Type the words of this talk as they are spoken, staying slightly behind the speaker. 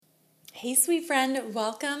Hey, sweet friend,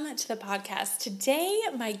 welcome to the podcast. Today,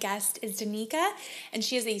 my guest is Danica, and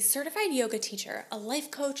she is a certified yoga teacher, a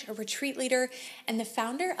life coach, a retreat leader, and the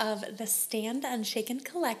founder of the Stand Unshaken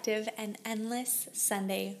Collective and Endless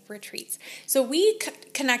Sunday Retreats. So we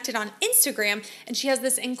connected on Instagram, and she has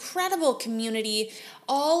this incredible community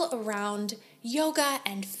all around yoga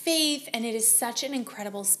and faith, and it is such an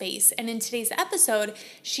incredible space. And in today's episode,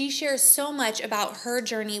 she shares so much about her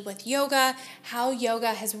journey with yoga, how yoga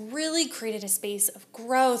has really created a space of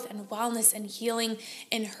growth and wellness and healing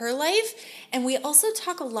in her life. And we also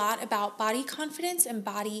talk a lot about body confidence and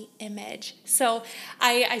body image. So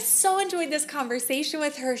I so enjoyed this conversation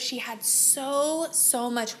with her. She had so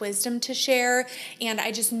much wisdom to share, and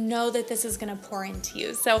I just know that this is going to pour into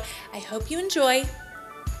you. So I hope you enjoy.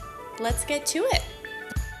 Let's get to it.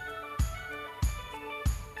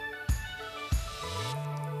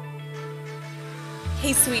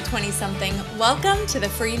 Hey, sweet 20-something. Welcome to the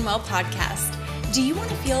Free and Well podcast. Do you want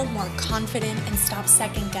to feel more confident and stop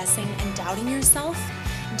second guessing and doubting yourself?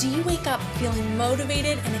 Do you wake up feeling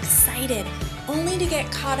motivated and excited only to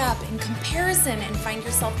get caught up in comparison and find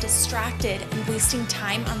yourself distracted and wasting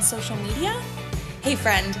time on social media? Hey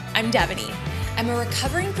friend, I'm Devaney. I'm a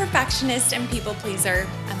recovering perfectionist and people pleaser.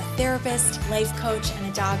 I'm a therapist, life coach, and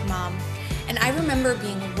a dog mom. And I remember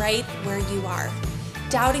being right where you are,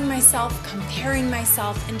 doubting myself, comparing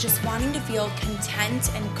myself, and just wanting to feel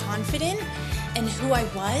content and confident in who I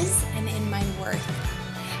was and in my worth.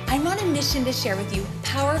 I'm on a mission to share with you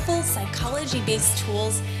powerful psychology-based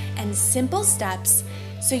tools and simple steps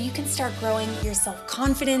so you can start growing your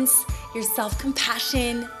self-confidence, your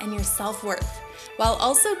self-compassion, and your self-worth, while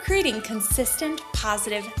also creating consistent,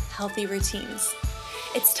 positive, healthy routines.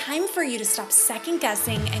 It's time for you to stop second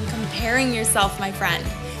guessing and comparing yourself, my friend.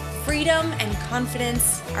 Freedom and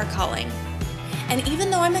confidence are calling. And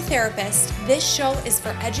even though I'm a therapist, this show is for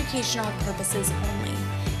educational purposes only.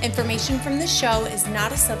 Information from this show is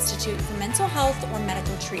not a substitute for mental health or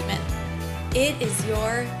medical treatment. It is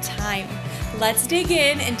your time. Let's dig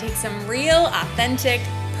in and take some real, authentic,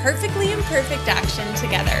 perfectly imperfect action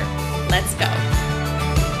together. Let's go.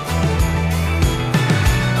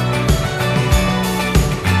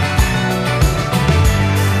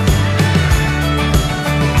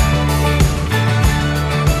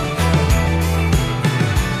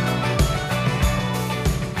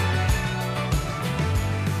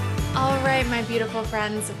 My beautiful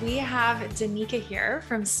friends, we have Danica here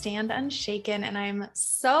from Stand Unshaken, and I'm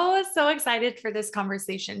so excited for this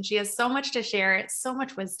conversation. She has so much to share, so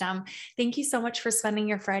much wisdom. Thank you so much for spending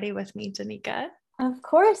your Friday with me, Danica. Of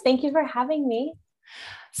course. Thank you for having me.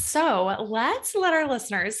 So let's let our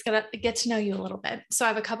listeners get to know you a little bit. So I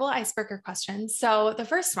have a couple of icebreaker questions. So the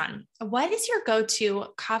first one, what is your go-to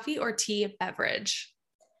coffee or tea beverage?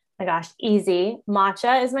 My gosh, easy.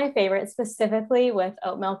 Matcha is my favorite, specifically with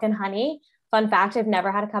oat milk and honey. Fun fact, I've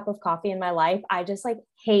never had a cup of coffee in my life. I just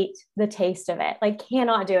hate the taste of it,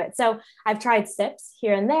 cannot do it. So I've tried sips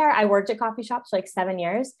here and there. I worked at coffee shops for 7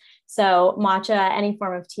 years. So matcha, any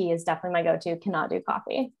form of tea is definitely my go-to. Cannot do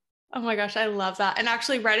coffee. Oh my gosh, I love that. And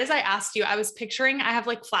actually, right as I asked you, I was picturing, I have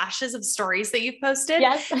flashes of stories that you've posted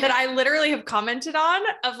that I literally have commented on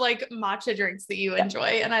of matcha drinks that you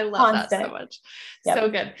enjoy. And I love that so much. Yep. So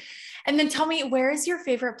good. And then tell me, where is your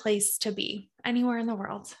favorite place to be? Anywhere in the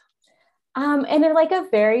world? And in a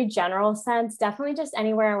very general sense, definitely just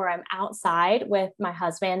anywhere where I'm outside with my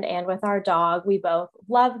husband and with our dog. We both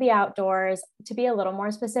love the outdoors. To be a little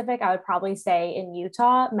more specific, I would probably say in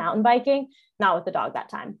Utah, mountain biking, not with the dog that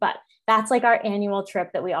time, but that's our annual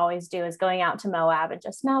trip that we always do, is going out to Moab and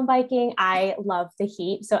just mountain biking. I love the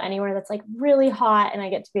heat. So anywhere that's really hot and I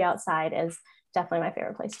get to be outside is definitely my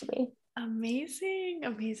favorite place to be. Amazing.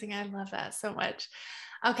 I love that so much.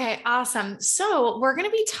 Okay, awesome. So we're going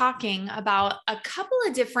to be talking about a couple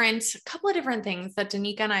of different things that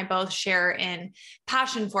Danica and I both share in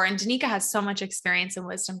passion for. And Danica has so much experience and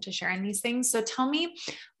wisdom to share in these things. So tell me,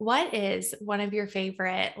 what is one of your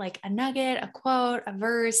favorite, a nugget, a quote, a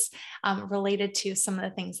verse, related to some of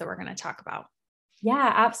the things that we're going to talk about?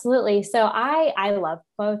 Yeah, absolutely. So I love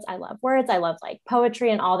quotes. I love words. I love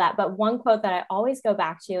poetry and all that. But one quote that I always go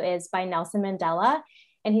back to is by Nelson Mandela.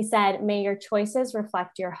 And he said, "May your choices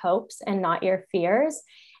reflect your hopes and not your fears."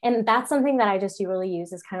 And that's something that I just really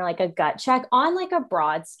use as kind of a gut check on a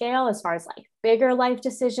broad scale, as far as bigger life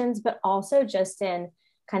decisions, but also just in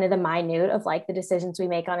kind of the minute of the decisions we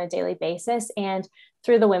make on a daily basis. And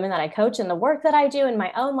through the women that I coach and the work that I do in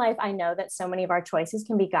my own life, I know that so many of our choices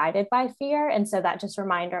can be guided by fear. And so that just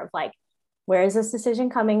reminder of where is this decision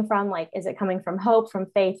coming from? Is it coming from hope, from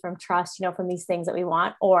faith, from trust, from these things that we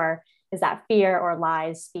want? Or is that fear or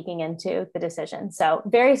lies speaking into the decision? So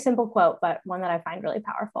very simple quote, but one that I find really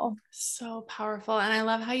powerful. So powerful. And I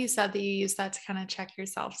love how you said that you use that to kind of check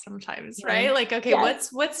yourself sometimes, Yeah. right? Like, okay,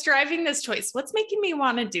 Yes. what's driving this choice? What's making me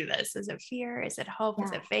want to do this? Is it fear? Is it hope? Yeah.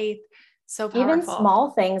 Is it faith? So Even powerful.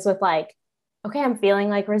 small things with like, okay, I'm feeling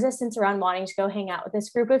like resistance around wanting to go hang out with this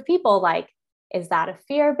group of people. Like, is that a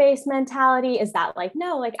fear-based mentality? Is that like,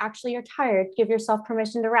 no, like actually you're tired, give yourself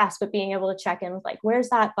permission to rest, but being able to check in with like, where's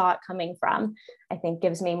that thought coming from? I think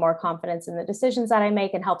gives me more confidence in the decisions that I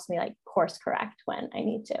make and helps me like course correct when I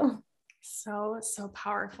need to. So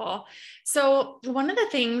powerful. So one of the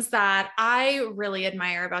things that I really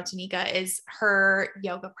admire about Danica is her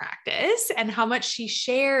yoga practice and how much she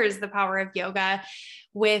shares the power of yoga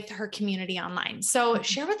with her community online. So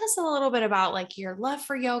share with us a little bit about like your love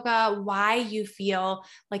for yoga, why you feel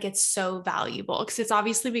like it's so valuable, because it's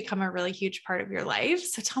obviously become a really huge part of your life.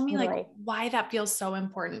 So tell me like why that feels so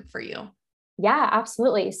important for you. Yeah,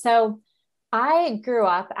 absolutely. So I grew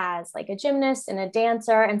up as like a gymnast and a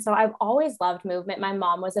dancer. And so I've always loved movement. My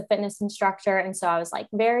mom was a fitness instructor. And so I was like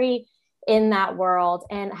very in that world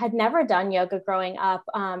and had never done yoga growing up.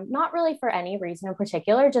 Not really for any reason in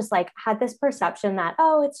particular, just like had this perception that,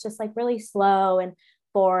 oh, it's just like really slow and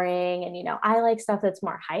boring. And, I like stuff that's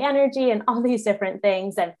more high energy and all these different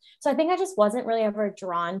things. And so I think I just wasn't really ever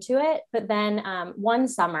drawn to it. But then one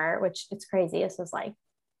summer, which it's crazy, this was like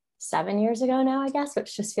 7 years ago now, I guess,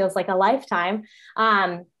 which just feels like a lifetime.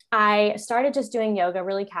 I started just doing yoga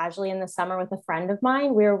really casually in the summer with a friend of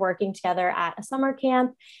mine. We were working together at a summer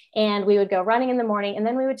camp and we would go running in the morning and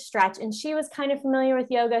then we would stretch. And she was kind of familiar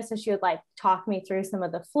with yoga. So she would like talk me through some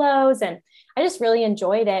of the flows. And I just really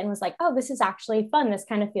enjoyed it and was like, oh, this is actually fun. This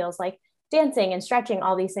kind of feels like dancing and stretching,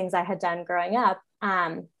 all these things I had done growing up.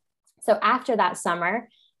 So after that summer,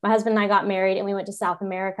 my husband and I got married and we went to South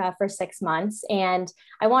America for 6 months and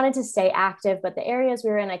I wanted to stay active, but the areas we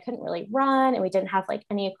were in, I couldn't really run and we didn't have like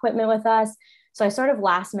any equipment with us. So I sort of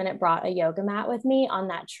last minute brought a yoga mat with me on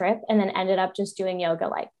that trip and then ended up just doing yoga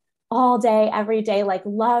like all day, every day, like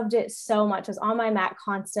loved it so much. I was on my mat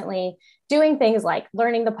constantly doing things like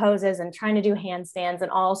learning the poses and trying to do handstands and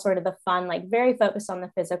all sort of the fun, like very focused on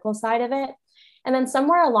the physical side of it. And then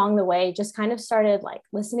somewhere along the way, just kind of started like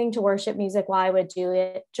listening to worship music while I would do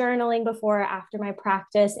it, journaling before or after my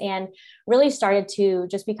practice, and really started to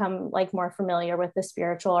just become like more familiar with the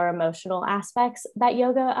spiritual or emotional aspects that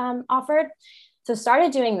yoga offered. So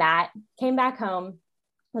started doing that, came back home,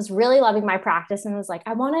 was really loving my practice and was like,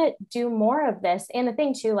 I want to do more of this. And the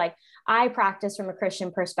thing too, like I practice from a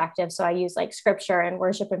Christian perspective. So I use like scripture and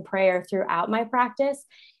worship and prayer throughout my practice.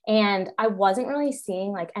 And I wasn't really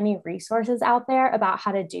seeing like any resources out there about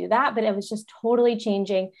how to do that, but it was just totally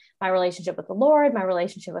changing my relationship with the Lord, my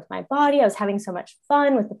relationship with my body. I was having so much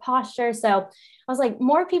fun with the posture. So I was like,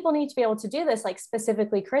 more people need to be able to do this, like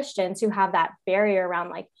specifically Christians who have that barrier around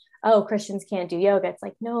like, oh, Christians can't do yoga. It's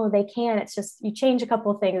like, no, they can. It's just, you change a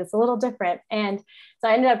couple of things. It's a little different. And so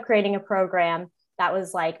I ended up creating a program that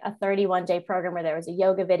was like a 31-day program where there was a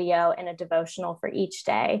yoga video and a devotional for each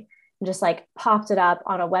day. And just like popped it up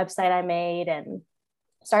on a website I made and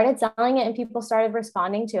started selling it and people started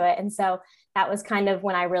responding to it. And so that was kind of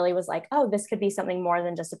when I really was like, oh, this could be something more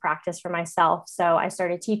than just a practice for myself. So I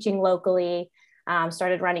started teaching locally,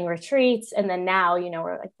 started running retreats. And then now,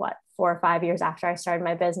 we're like, 4 or 5 years after I started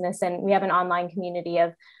my business. And we have an online community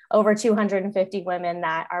of over 250 women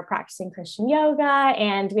that are practicing Christian yoga.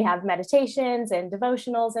 And we have meditations and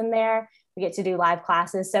devotionals in there. We get to do live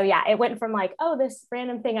classes. So yeah, it went from like, oh, this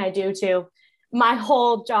random thing I do to my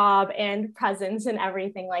whole job and presence and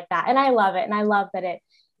everything like that. And I love it. And I love that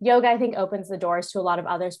yoga, I think, opens the doors to a lot of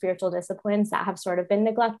other spiritual disciplines that have sort of been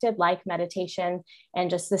neglected, like meditation and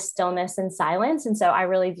just the stillness and silence. And so I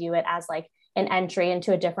really view it as like an entry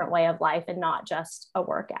into a different way of life and not just a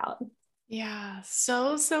workout. Yeah,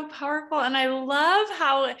 so powerful. And I love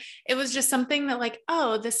how it was just something that like,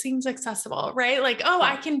 oh, this seems accessible, right? Like, oh,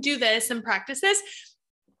 I can do this and practice this.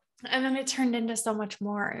 And then it turned into so much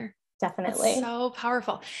more. Definitely. That's so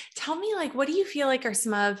powerful. Tell me, like, what do you feel like are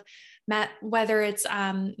some of whether it's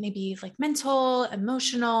maybe like mental,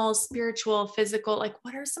 emotional, spiritual, physical, like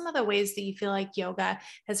what are some of the ways that you feel like yoga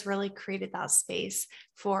has really created that space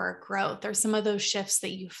for growth or some of those shifts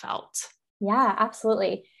that you felt? Yeah,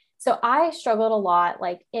 absolutely. So I struggled a lot,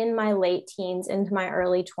 like in my late teens into my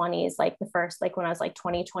early 20s, like the first, like when I was like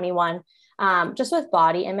 20, 21, just with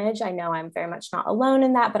body image. I know I'm very much not alone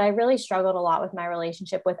in that, but I really struggled a lot with my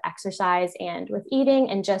relationship with exercise and with eating,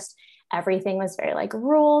 and just everything was very like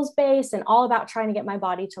rules based and all about trying to get my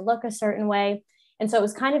body to look a certain way. And so it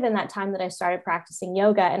was kind of in that time that I started practicing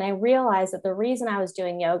yoga. And I realized that the reason I was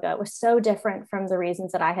doing yoga was so different from the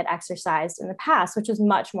reasons that I had exercised in the past, which was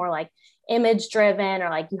much more like image driven, or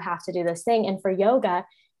like, you have to do this thing. And for yoga,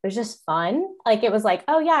 it was just fun. Like, it was like,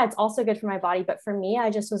 oh yeah, it's also good for my body. But for me,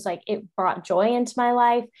 I just was like, it brought joy into my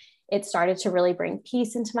life. It started to really bring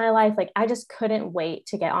peace into my life. Like, I just couldn't wait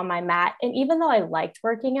to get on my mat. And even though I liked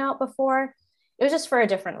working out before, it was just for a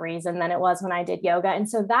different reason than it was when I did yoga. And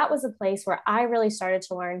so that was a place where I really started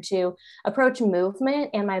to learn to approach movement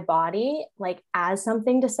and my body like as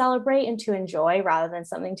something to celebrate and to enjoy rather than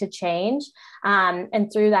something to change.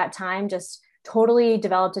 And through that time, just totally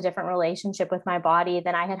developed a different relationship with my body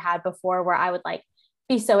than I had had before, where I would like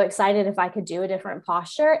be so excited if I could do a different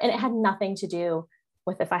posture. And it had nothing to do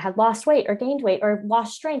with if I had lost weight or gained weight or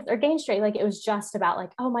lost strength or gained strength. Like, it was just about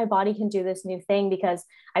like, oh, my body can do this new thing because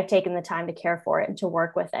I've taken the time to care for it and to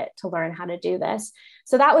work with it, to learn how to do this.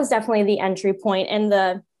 So that was definitely the entry point. And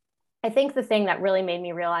I think the thing that really made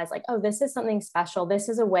me realize like, oh, this is something special. This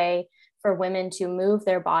is a way for women to move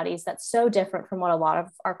their bodies that's so different from what a lot of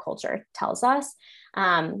our culture tells us.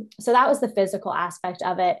 So that was the physical aspect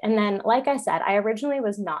of it. And then, like I said, I originally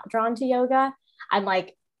was not drawn to yoga. I'm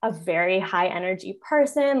like a very high energy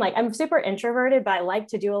person. Like, I'm super introverted, but I like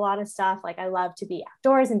to do a lot of stuff. Like, I love to be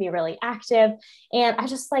outdoors and be really active. And I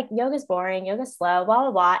just like, yoga's boring, yoga's slow, blah,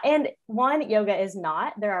 blah, blah. And one, yoga is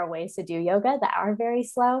not. There are ways to do yoga that are very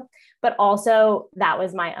slow, but also that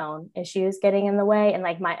was my own issues getting in the way and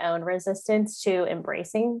like my own resistance to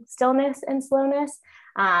embracing stillness and slowness.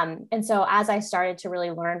 And so as I started to really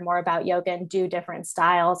learn more about yoga and do different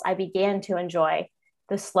styles, I began to enjoy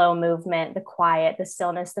the slow movement, the quiet, the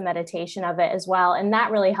stillness, the meditation of it as well. And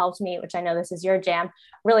that really helped me, which I know this is your jam,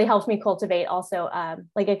 really helped me cultivate also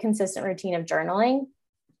like a consistent routine of journaling.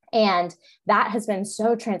 And that has been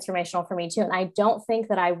so transformational for me too. And I don't think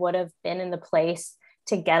that I would have been in the place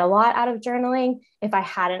to get a lot out of journaling if I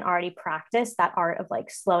hadn't already practiced that art of like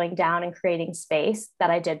slowing down and creating space that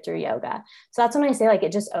I did through yoga. So that's when I say like,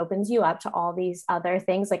 it just opens you up to all these other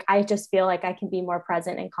things. Like, I just feel like I can be more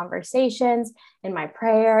present in conversations, in my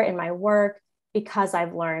prayer, in my work, because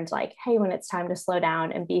I've learned like, hey, when it's time to slow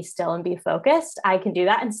down and be still and be focused, I can do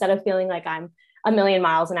that instead of feeling like I'm a million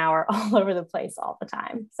miles an hour all over the place all the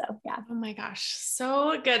time. So yeah. Oh my gosh.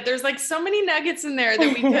 So good. There's like so many nuggets in there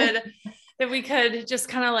that we could just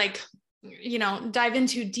kind of like, dive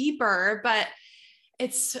into deeper, but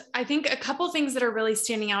I think a couple of things that are really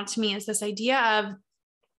standing out to me is this idea of,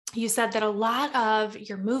 you said that a lot of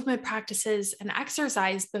your movement practices and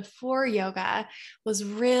exercise before yoga was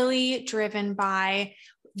really driven by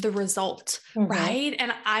the result, right?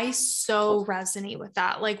 And I so resonate with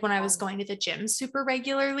that. Like, when I was going to the gym super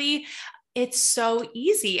regularly, it's so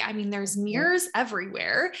easy. I mean, there's mirrors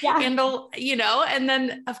everywhere, and, and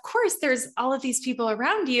then of course there's all of these people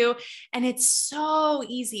around you, and it's so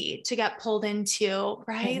easy to get pulled into,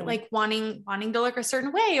 right? Like wanting to look a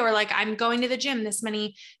certain way, or like, I'm going to the gym this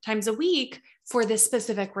many times a week for this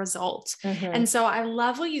specific result. And so I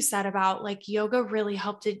love what you said about like, yoga really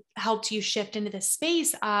helped you shift into the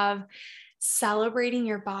space of celebrating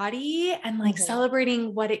your body and like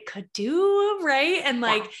celebrating what it could do, right? And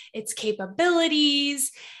like its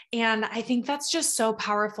capabilities. And I think that's just so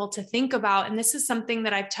powerful to think about. And this is something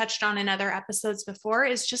that I've touched on in other episodes before,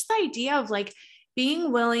 is just the idea of like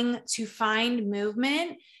being willing to find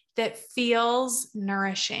movement that feels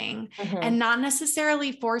nourishing and not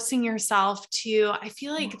necessarily forcing yourself to. I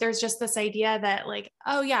feel like there's just this idea that like,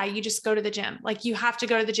 oh yeah, you just go to the gym. Like, you have to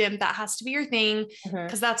go to the gym. That has to be your thing,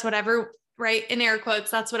 because that's whatever, right? In air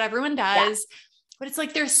quotes, that's what everyone does. But it's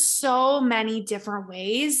like, there's so many different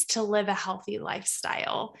ways to live a healthy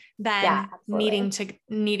lifestyle than needing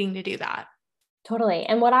to do that. Totally.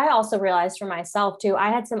 And what I also realized for myself too, I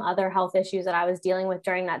had some other health issues that I was dealing with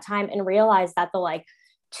during that time, and realized that the like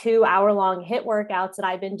 2-hour-long HIIT workouts that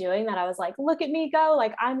I've been doing, that I was like, look at me go,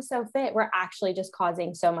 like, I'm so fit, were actually just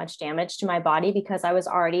causing so much damage to my body, because I was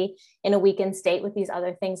already in a weakened state with these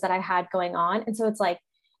other things that I had going on. And so it's like,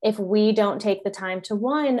 if we don't take the time to,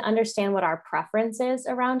 one, understand what our preference is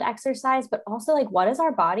around exercise, but also like, what does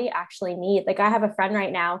our body actually need? Like, I have a friend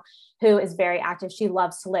right now who is very active. She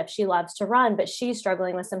loves to lift, she loves to run, but she's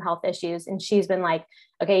struggling with some health issues. And she's been like,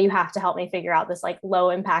 okay, you have to help me figure out this like low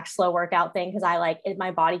impact, slow workout thing. Cause my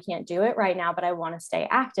body can't do it right now, but I want to stay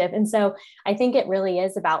active. And so I think it really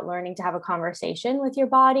is about learning to have a conversation with your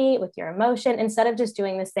body, with your emotion, instead of just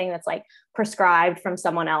doing this thing that's like prescribed from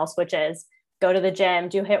someone else, which is go to the gym,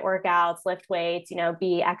 do HIIT workouts, lift weights,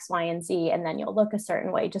 be X, Y, and Z, and then you'll look a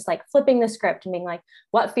certain way. Just like flipping the script and being like,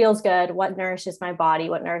 what feels good? What nourishes my body?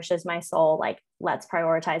 What nourishes my soul? Like, let's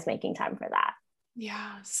prioritize making time for that.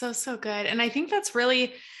 Yeah. So good. And I think that's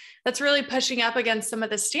really pushing up against some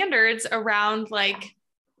of the standards around like,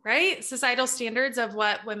 right, societal standards of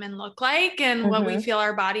what women look like and what we feel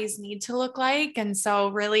our bodies need to look like. And so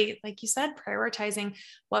really, like you said, prioritizing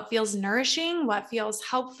what feels nourishing, what feels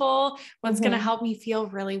helpful, what's going to help me feel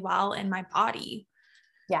really well in my body.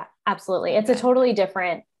 Yeah, absolutely. It's a totally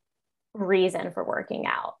different reason for working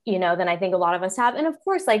out, than I think a lot of us have. And of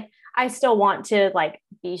course, like I still want to like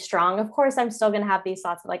be strong. Of course, I'm still going to have these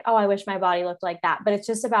thoughts of like, oh, I wish my body looked like that. But it's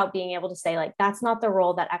just about being able to say like, that's not the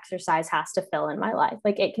role that exercise has to fill in my life.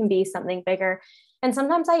 Like it can be something bigger. And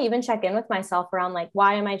sometimes I even check in with myself around like,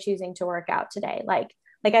 why am I choosing to work out today? Like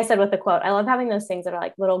I said with the quote, I love having those things that are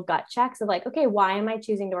like little gut checks of like, okay, why am I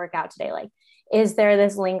choosing to work out today? Like, is there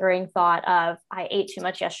this lingering thought of I ate too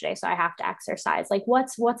much yesterday, so I have to exercise? Like,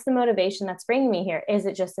 what's the motivation that's bringing me here? Is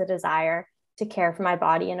it just a desire to care for my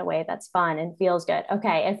body in a way that's fun and feels good?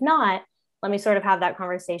 Okay, if not, let me sort of have that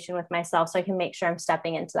conversation with myself so I can make sure I'm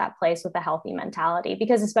stepping into that place with a healthy mentality.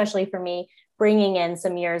 Because especially for me, bringing in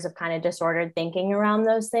some years of kind of disordered thinking around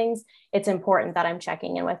those things, it's important that I'm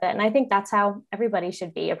checking in with it. And I think that's how everybody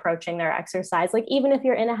should be approaching their exercise. Like, even if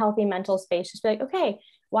you're in a healthy mental space, just be like, okay,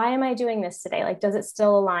 why am I doing this today? Like, does it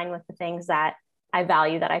still align with the things that I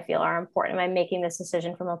value, that I feel are important? Am I making this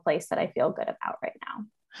decision from a place that I feel good about right now?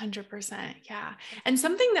 100%. Yeah. And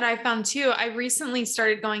something that I found too, I recently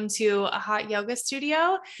started going to a hot yoga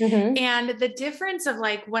studio, and the difference of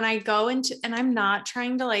like when I go into, and I'm not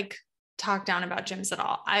trying to like talk down about gyms at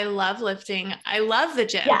all. I love lifting. I love the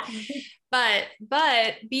gym. Yeah.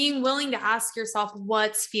 But being willing to ask yourself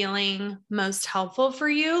what's feeling most helpful for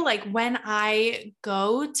you. Like when I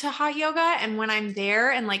go to hot yoga and when I'm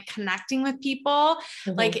there and like connecting with people,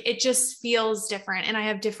 like it just feels different and I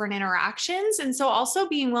have different interactions. And so also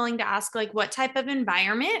being willing to ask like what type of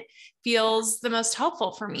environment feels the most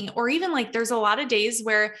helpful for me. Or even like there's a lot of days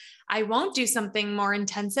where I won't do something more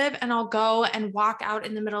intensive and I'll go and walk out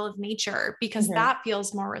in the middle of nature because that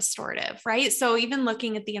feels more restorative, right? So even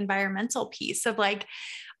looking at the environmental piece of like,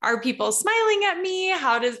 are people smiling at me?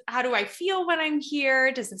 How do I feel when I'm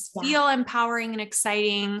here? Does this feel empowering and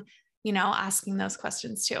exciting? Asking those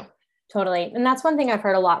questions too. Totally. And that's one thing I've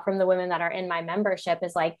heard a lot from the women that are in my membership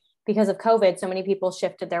is like, because of COVID, so many people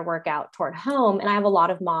shifted their workout toward home. And I have a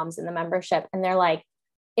lot of moms in the membership and they're like,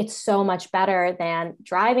 it's so much better than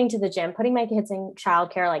driving to the gym, putting my kids in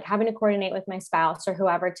childcare, like having to coordinate with my spouse or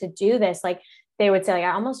whoever to do this. Like they would say, like,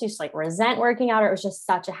 I almost used to like resent working out, or it was just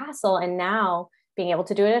such a hassle. And now being able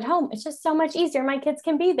to do it at home, it's just so much easier. My kids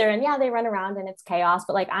can be there and yeah, they run around and it's chaos,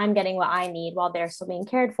 but like I'm getting what I need while they're still being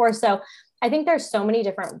cared for. So I think there's so many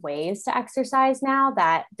different ways to exercise now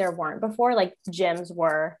that there weren't before. Like gyms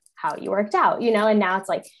were how you worked out, and now it's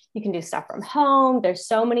like you can do stuff from home. There's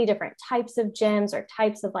so many different types of gyms or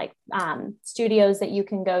types of like studios that you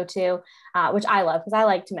can go to, which I love because I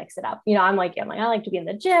like to mix it up. I like to be in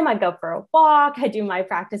the gym. I go for a walk. I do my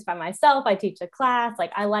practice by myself. I teach a class.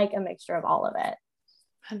 Like I like a mixture of all of it.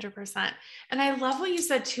 100%. And I love what you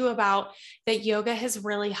said too about that yoga has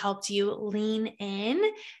really helped you lean in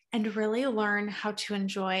and really learn how to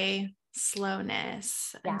enjoy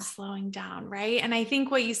slowness and slowing down. Right. And I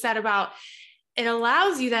think what you said about it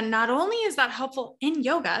allows you then, not only is that helpful in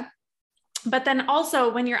yoga, but then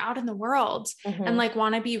also when you're out in the world and like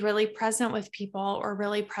want to be really present with people or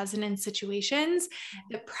really present in situations,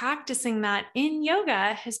 that practicing that in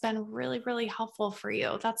yoga has been really, really helpful for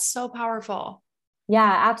you. That's so powerful.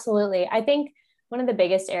 Yeah, absolutely. I think one of the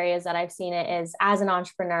biggest areas that I've seen it is as an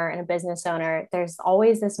entrepreneur and a business owner, there's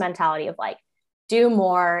always this mentality of like, do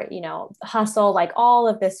more, hustle, like all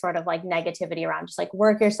of this sort of like negativity around just like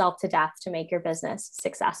work yourself to death to make your business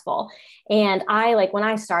successful. And I like when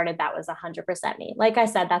I started, that was 100% me. Like I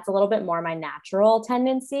said, that's a little bit more my natural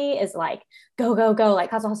tendency is like, go, go, go,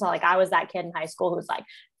 like hustle, hustle. Like I was that kid in high school who's like,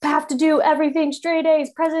 have to do everything straight A's,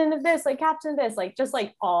 president of this, like captain of this, like just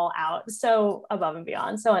like all out, so above and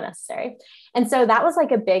beyond, so unnecessary. And so that was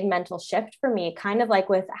like a big mental shift for me, kind of like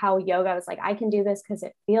with how yoga was like, I can do this because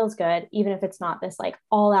it feels good, even if it's not this like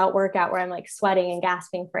all out workout where I'm like sweating and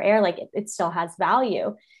gasping for air, like it still has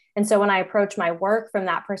value. And so when I approach my work from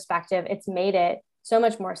that perspective, it's made it so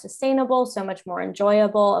much more sustainable, so much more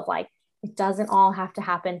enjoyable of like, it doesn't all have to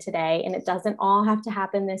happen today and it doesn't all have to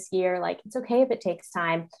happen this year. Like it's okay if it takes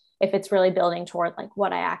time, if it's really building toward like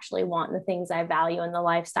what I actually want, the things I value and the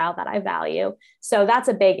lifestyle that I value. So that's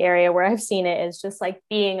a big area where I've seen it is just like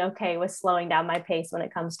being okay with slowing down my pace when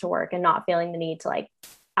it comes to work and not feeling the need to like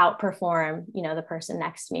outperform, the person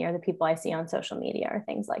next to me or the people I see on social media or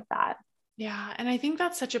things like that. Yeah. And I think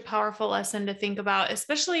that's such a powerful lesson to think about,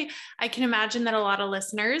 especially I can imagine that a lot of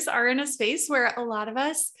listeners are in a space where a lot of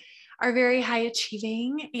us are very high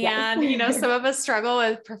achieving and, Yes. some of us struggle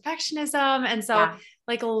with perfectionism. And so Yeah.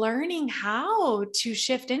 like learning how to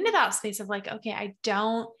shift into that space of like, okay, I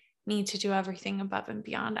don't need to do everything above and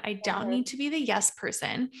beyond. I don't need to be the yes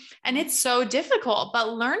person. And it's so difficult,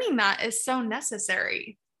 but learning that is so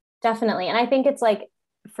necessary. Definitely. And I think it's like,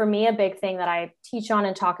 for me, a big thing that I teach on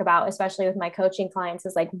and talk about, especially with my coaching clients,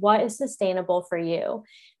 is like, what is sustainable for you?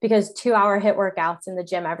 Because 2-hour HIIT workouts in the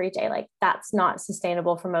gym every day, like that's not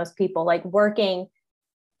sustainable for most people. Like working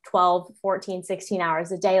 12, 14, 16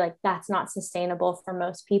 hours a day, like that's not sustainable for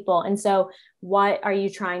most people. And so what are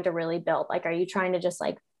you trying to really build? Like, are you trying to just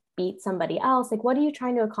like beat somebody else? Like, what are you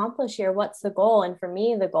trying to accomplish here? What's the goal? And for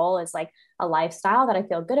me, the goal is like a lifestyle that I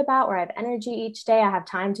feel good about, where I have energy each day. I have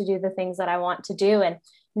time to do the things that I want to do and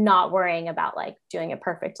not worrying about like doing it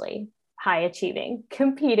perfectly, high achieving,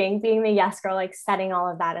 competing, being the yes girl, like setting all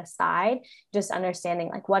of that aside, just understanding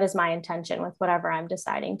like what is my intention with whatever I'm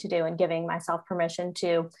deciding to do and giving myself permission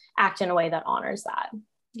to act in a way that honors that.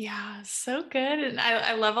 Yeah, so good. And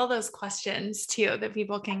I love all those questions too that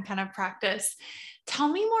people can kind of practice. Tell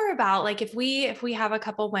me more about like if we have a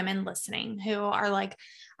couple women listening who are like,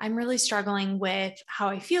 I'm really struggling with how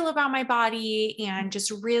I feel about my body and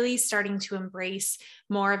just really starting to embrace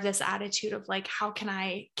more of this attitude of like, how can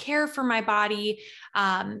I care for my body?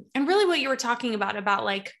 And really what you were talking about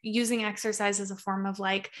like using exercise as a form of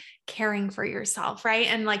like caring for yourself, right?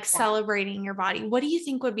 And like celebrating your body. What do you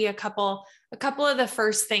think would be a couple of the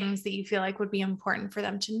first things that you feel like would be important for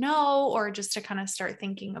them to know or just to kind of start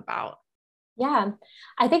thinking about? Yeah,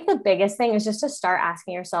 I think the biggest thing is just to start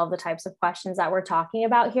asking yourself the types of questions that we're talking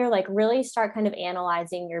about here, like really start kind of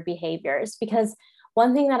analyzing your behaviors. Because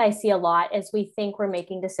one thing that I see a lot is we think we're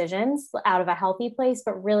making decisions out of a healthy place,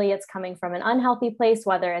 but really it's coming from an unhealthy place,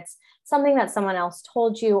 whether it's something that someone else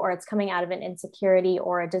told you or it's coming out of an insecurity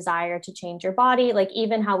or a desire to change your body. Like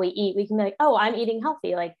even how we eat, we can be like, oh, I'm eating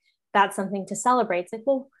healthy. Like that's something to celebrate. It's like,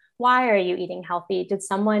 well, why are you eating healthy? Did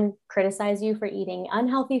someone criticize you for eating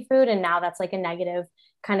unhealthy food? And now that's like a negative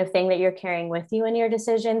kind of thing that you're carrying with you in your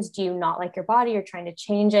decisions. Do you not like your body? You're trying to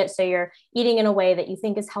change it. So you're eating in a way that you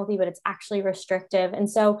think is healthy, but it's actually restrictive. And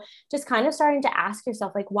so just kind of starting to ask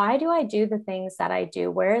yourself, like, why do I do the things that I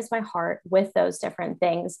do? Where is my heart with those different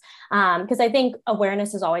things? Because I think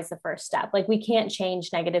awareness is always the first step. Like we can't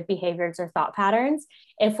change negative behaviors or thought patterns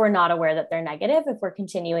if we're not aware that they're negative, if we're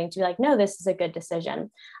continuing to be like, no, this is a good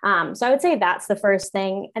decision. So I would say that's the first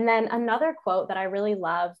thing. And then another quote that I really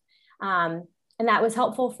love, and that was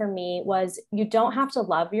helpful for me, was you don't have to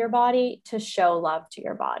love your body to show love to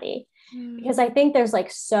your body. Because I think there's like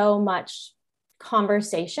so much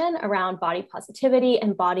conversation around body positivity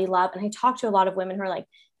and body love. And I talk to a lot of women who are like,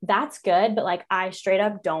 that's good, but like I straight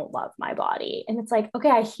up don't love my body. And it's like, okay,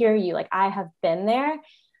 I hear you. Like I have been there.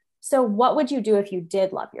 So what would you do if you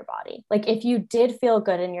did love your body? Like if you did feel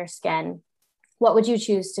good in your skin, what would you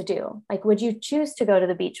choose to do? Like, would you choose to go to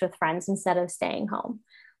the beach with friends instead of staying home?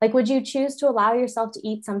 Like, would you choose to allow yourself to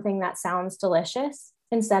eat something that sounds delicious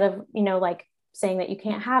instead of, like saying that you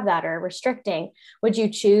can't have that or restricting? Would you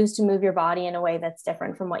choose to move your body in a way that's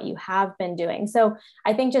different from what you have been doing? So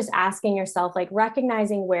I think just asking yourself, like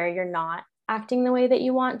recognizing where you're not acting the way that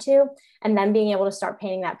you want to, and then being able to start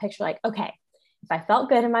painting that picture like, okay, if I felt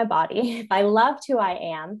good in my body, if I loved who I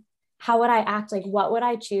am, how would I act? Like, what would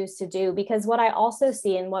I choose to do? Because what I also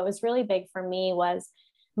see, and what was really big for me, was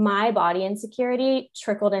my body insecurity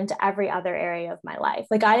trickled into every other area of my life.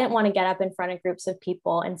 Like, I didn't want to get up in front of groups of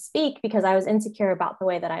people and speak because I was insecure about the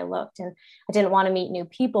way that I looked. And I didn't want to meet new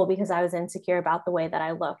people because I was insecure about the way that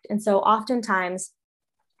I looked. And so oftentimes,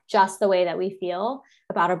 just the way that we feel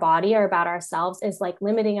about our body or about ourselves is like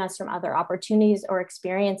limiting us from other opportunities or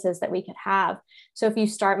experiences that we could have. So if you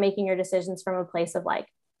start making your decisions from a place of like,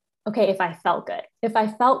 okay, if I felt good, if I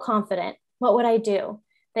felt confident, what would I do?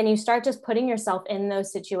 Then you start just putting yourself in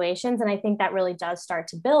those situations. And I think that really does start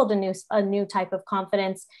to build a new type of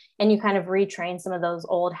confidence, and you kind of retrain some of those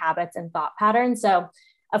old habits and thought patterns. So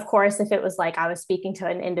of course, if it was like I was speaking to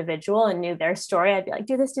an individual and knew their story, I'd be like,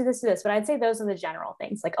 do this, do this, do this. But I'd say those are the general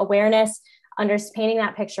things, like awareness, painting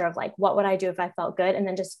that picture of like, what would I do if I felt good? And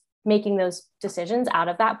then just making those decisions out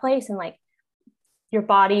of that place, and like, your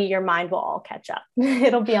body, your mind will all catch up.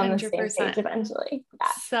 It'll be on the 100%. same page eventually. Yeah.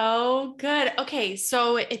 So good. Okay.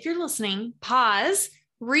 So if you're listening, pause,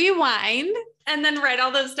 rewind, and then write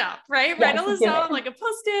all those down, right? Yes, write all those down, like a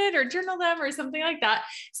Post-it or journal them or something like that.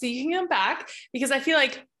 So you can come back, because I feel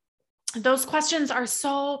like those questions are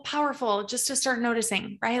so powerful just to start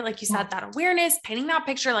noticing, right? Like you said, that awareness, painting that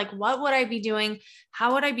picture, like what would I be doing?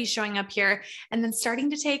 How would I be showing up here? And then starting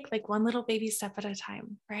to take like one little baby step at a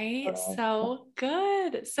time, right? So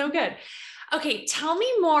good. So good. Okay, tell me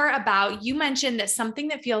more about, you mentioned that something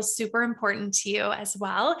that feels super important to you as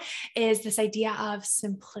well is this idea of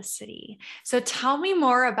simplicity. So tell me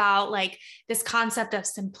more about like this concept of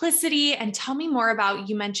simplicity, and tell me more about,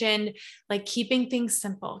 you mentioned like keeping things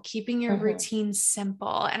simple, keeping your routine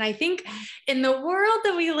simple. And I think in the world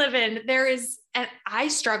that we live in, there is, and I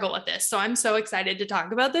struggle with this. So I'm so excited to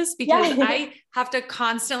talk about this because I have to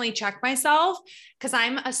constantly check myself because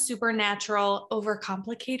I'm a supernatural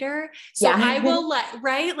overcomplicator. So I will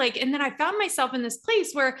right? Like, and then I found myself in this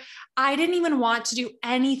place where I didn't even want to do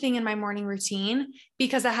anything in my morning routine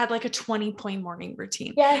because I had like a 20-point morning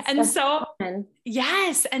routine. Yes. And so,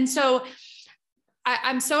 yes. And so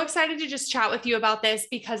I'm so excited to just chat with you about this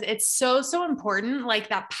because it's so, so important. Like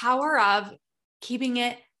that power of keeping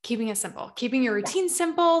it simple, keeping your routine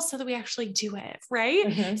simple so that we actually do it.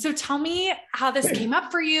 Right. So tell me how this came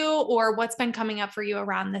up for you or what's been coming up for you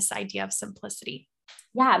around this idea of simplicity.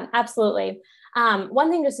 Yeah, absolutely. One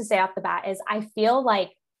thing just to say off the bat is I feel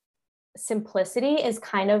like simplicity is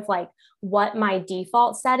kind of like what my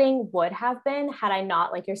default setting would have been had I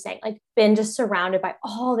not, like you're saying, like been just surrounded by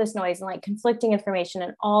all this noise and like conflicting information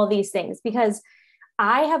and all these things, because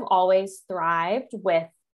I have always thrived with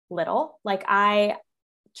little. Like I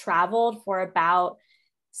traveled for about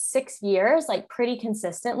 6 years, like pretty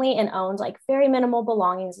consistently, and owned like very minimal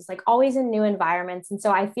belongings. It's like always in new environments. And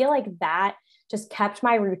so I feel like that just kept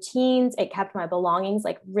my routines. It kept my belongings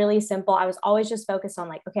like really simple. I was always just focused on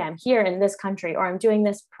like, okay, I'm here in this country or I'm doing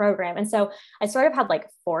this program. And so I sort of had like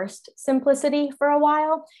forced simplicity for a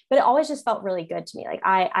while, but it always just felt really good to me. Like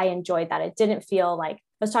I enjoyed that. It didn't feel like,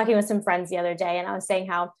 I was talking with some friends the other day and I was saying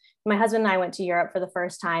how my husband and I went to Europe for the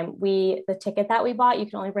first time. The ticket that we bought, you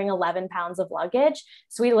can only bring 11 pounds of luggage.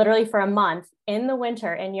 So we literally for a month in the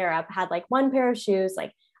winter in Europe had like one pair of shoes.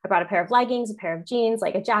 Like I brought a pair of leggings, a pair of jeans,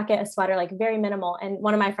 like a jacket, a sweater, like very minimal. And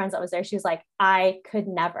one of my friends that was there, she was like, I could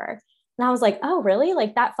never. And I was like, oh, really?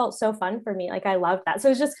 Like that felt so fun for me. Like I loved that.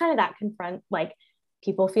 So it's just kind of that confront, like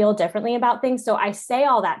people feel differently about things. So I say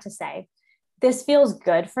all that to say, this feels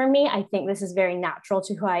good for me. I think this is very natural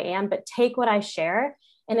to who I am, but take what I share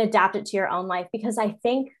and adapt it to your own life. Because I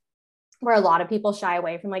think where a lot of people shy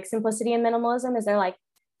away from like simplicity and minimalism is they're like,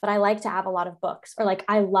 but I like to have a lot of books, or like,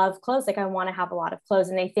 I love clothes. Like I want to have a lot of clothes.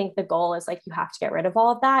 And they think the goal is like, you have to get rid of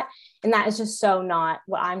all of that. And that is just so not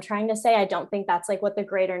what I'm trying to say. I don't think that's like what the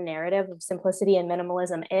greater narrative of simplicity and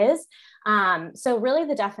minimalism is. So really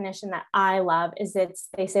the definition that I love is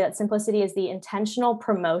they say that simplicity is the intentional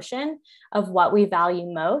promotion of what we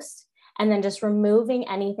value most, and then just removing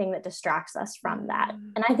anything that distracts us from that.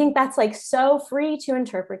 And I think that's like so free to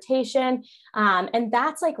interpretation. And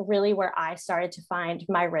that's like really where I started to find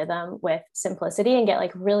my rhythm with simplicity and get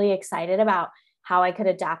like really excited about how I could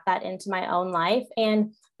adapt that into my own life.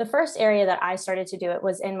 And the first area that I started to do it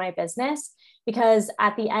was in my business, because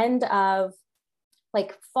at the end of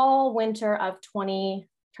like fall, winter of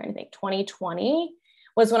 2020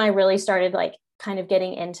 was when I really started like kind of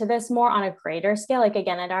getting into this more on a greater scale. Like,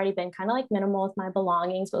 again, I'd already been kind of like minimal with my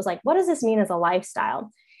belongings, but it was like, what does this mean as a lifestyle?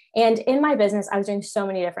 And in my business, I was doing so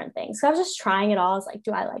many different things. So I was just trying it all. I was like,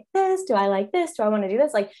 do I like this? Do I like this? Do I want to do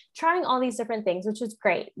this? Like trying all these different things, which was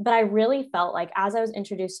great. But I really felt like as I was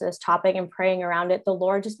introduced to this topic and praying around it, the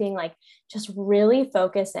Lord just being like, just really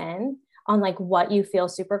focus in on like what you feel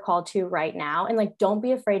super called to right now. And like, don't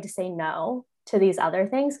be afraid to say no to these other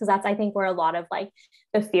things. Cause that's, I think, where a lot of like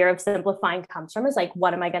the fear of simplifying comes from, is like,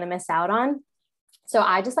 what am I going to miss out on? So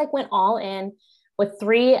I just like went all in with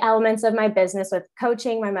 3 elements of my business, with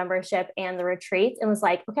coaching, my membership, and the retreats, and was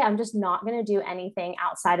like, okay, I'm just not going to do anything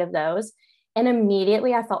outside of those. And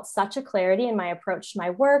immediately I felt such a clarity in my approach to my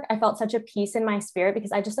work. I felt such a peace in my spirit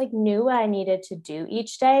because I just like knew what I needed to do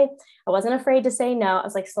each day. I wasn't afraid to say no. I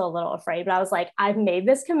was like still a little afraid, but I was like, I've made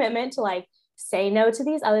this commitment to like say no to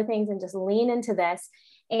these other things and just lean into this.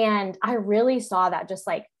 And I really saw that just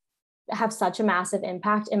like have such a massive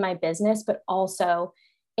impact in my business, but also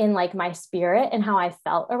in like my spirit and how I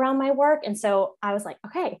felt around my work. And so I was like,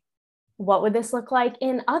 okay, what would this look like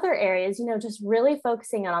in other areas? You know, just really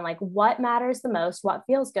focusing on like what matters the most, what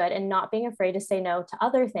feels good, and not being afraid to say no to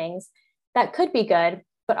other things that could be good,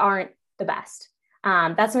 but aren't the best.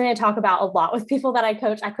 That's something I talk about a lot with people that I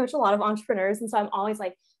coach. I coach a lot of entrepreneurs. And so I'm always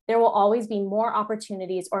like, there will always be more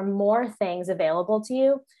opportunities or more things available to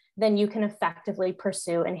you than you can effectively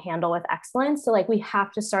pursue and handle with excellence. So like, we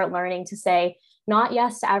have to start learning to say not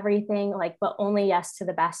yes to everything, like, but only yes to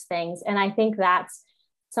the best things. And I think that's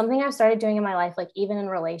something I've started doing in my life, like even in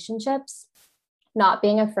relationships, not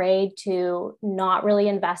being afraid to not really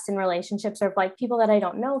invest in relationships or like people that I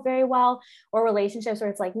don't know very well, or relationships where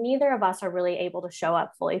it's like neither of us are really able to show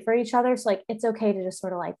up fully for each other. So like, it's okay to just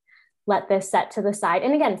sort of like let this set to the side.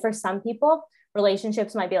 And again, for some people,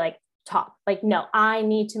 relationships might be like top, like, no, I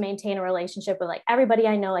need to maintain a relationship with like everybody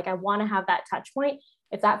I know. Like I want to have that touch point.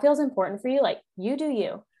 If that feels important for you, like you do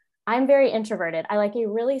you. I'm very introverted. I like a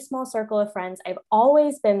really small circle of friends. I've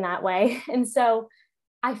always been that way. And so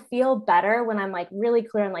I feel better when I'm like really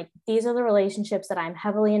clear on like, these are the relationships that I'm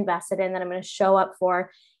heavily invested in, that I'm going to show up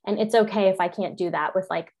for. And it's okay if I can't do that with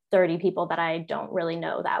like 30 people that I don't really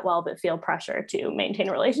know that well, but feel pressure to maintain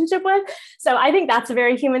a relationship with. So I think that's a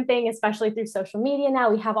very human thing, especially through social media.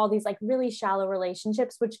 Now we have all these like really shallow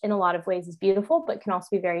relationships, which in a lot of ways is beautiful, but can also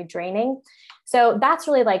be very draining. So that's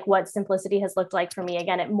really like what simplicity has looked like for me.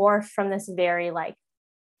 Again, it morphed from this very like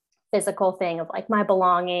physical thing of like my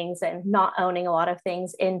belongings and not owning a lot of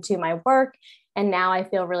things into my work. And now I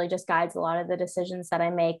feel really just guides a lot of the decisions that I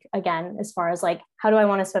make, again, as far as like, how do I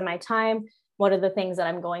want to spend my time? What are the things that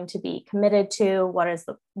I'm going to be committed to? What are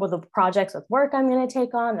the projects with work I'm going to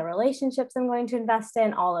take on, the relationships I'm going to invest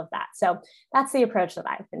in, all of that. So that's the approach that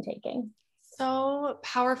I've been taking. So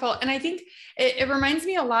powerful. And I think it reminds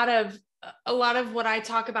me a lot of what I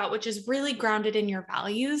talk about, which is really grounded in your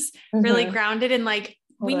values, really grounded in like,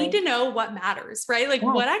 we need to know what matters, right? Like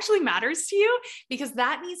what actually matters to you, because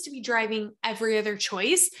that needs to be driving every other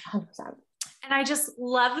choice. 100%. And I just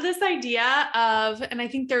love this idea of, and I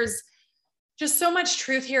think there's just so much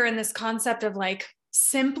truth here in this concept of like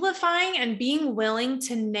simplifying and being willing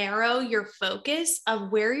to narrow your focus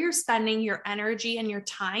of where you're spending your energy and your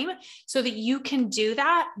time so that you can do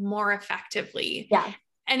that more effectively. Yeah.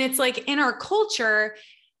 And it's like in our culture,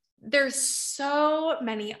 there's so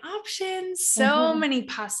many options, so many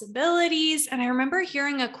possibilities. And I remember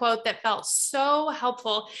hearing a quote that felt so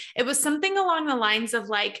helpful. It was something along the lines of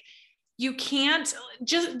like, you can't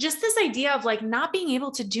just this idea of like not being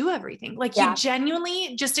able to do everything. Like you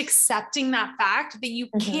genuinely just accepting that fact that you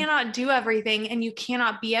cannot do everything and you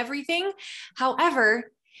cannot be everything.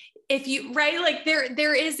 However, if you, right, like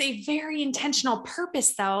there is a very intentional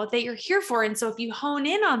purpose though, that you're here for. And so if you hone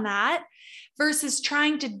in on that, versus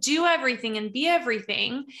trying to do everything and be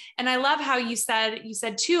everything. And I love how you said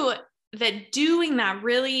too, that doing that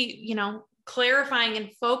really, you know, clarifying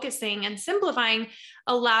and focusing and simplifying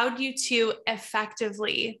allowed you to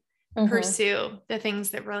effectively pursue the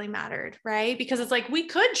things that really mattered, right? Because it's like, we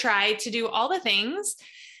could try to do all the things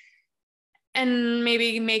and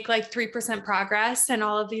maybe make like 3% progress in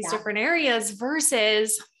all of these different areas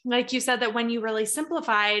versus, like you said, that when you really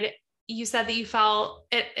simplified, you said that you felt,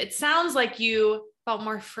 it sounds like you felt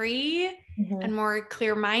more free and more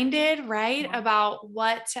clear-minded, right? About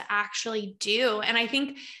what to actually do. And I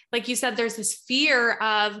think, like you said, there's this fear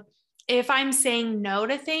of, if I'm saying no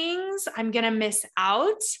to things, I'm going to miss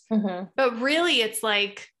out. But really it's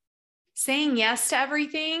like saying yes to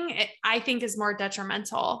everything, I think is more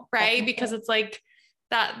detrimental, right? Because it's like,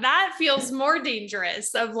 that feels more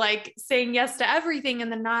dangerous of like saying yes to everything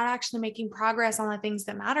and then not actually making progress on the things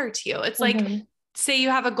that matter to you. It's like, say you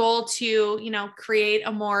have a goal to, you know, create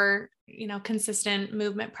a more, you know, consistent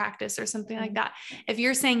movement practice or something like that. If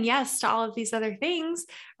you're saying yes to all of these other things,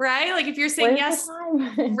 right? Like if you're saying yes,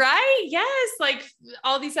 right? Yes. Like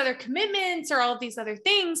all these other commitments or all of these other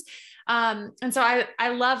things. And so I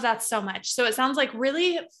love that so much. So it sounds like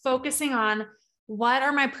really focusing on, what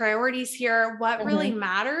are my priorities here? What really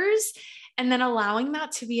matters? And then allowing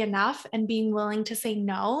that to be enough and being willing to say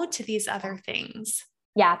no to these other things.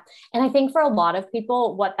 Yeah. And I think for a lot of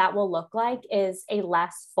people, what that will look like is a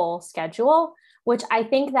less full schedule, which I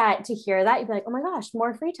think that to hear that, you'd be like, oh my gosh,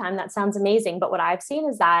 more free time. That sounds amazing. But what I've seen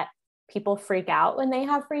is that people freak out when they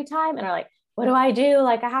have free time and are like, what do I do?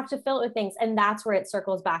 Like I have to fill it with things. And that's where it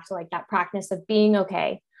circles back to like that practice of being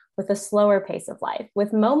okay with a slower pace of life,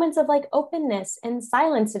 with moments of like openness and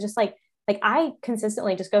silence to just like I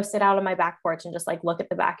consistently just go sit out on my back porch and just like look at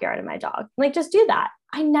the backyard of my dog. Like just do that.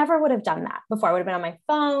 I never would have done that before. I would have been on my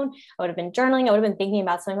phone. I would have been journaling. I would have been thinking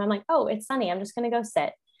about something. I'm like, oh, it's sunny. I'm just going to go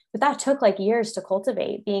sit. But that took like years to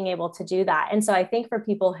cultivate being able to do that. And so I think for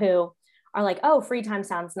people who are like, oh, free time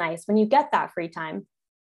sounds nice. When you get that free time,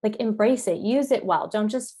 like embrace it, use it well. Don't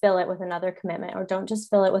just fill it with another commitment or don't just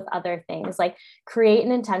fill it with other things. Like create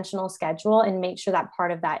an intentional schedule and make sure that part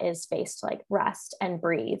of that is space to like rest and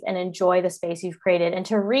breathe and enjoy the space you've created and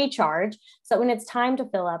to recharge. So that when it's time to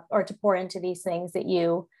fill up or to pour into these things that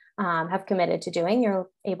you have committed to doing, you're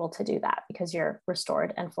able to do that because you're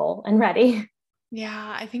restored and full and ready.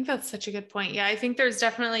 Yeah, I think that's such a good point. Yeah, I think there's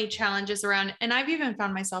definitely challenges around, and I've even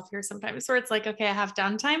found myself here sometimes where it's like, okay, I have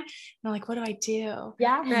downtime and I'm like, what do I do?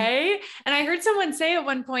 Yeah. Right. And I heard someone say at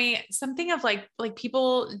one point, something of like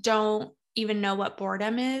people don't even know what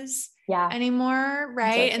boredom is anymore.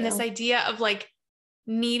 Right. So and this idea of like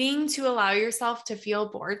needing to allow yourself to feel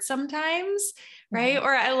bored sometimes, right? Mm-hmm.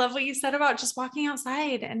 Or I love what you said about just walking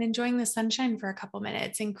outside and enjoying the sunshine for a couple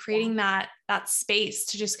minutes and creating that space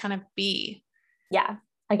to just kind of be. Yeah.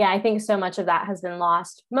 Again, I think so much of that has been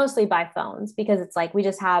lost mostly by phones, because it's like we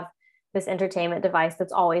just have this entertainment device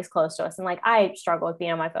that's always close to us. And like, I struggle with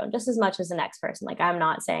being on my phone just as much as the next person. Like, I'm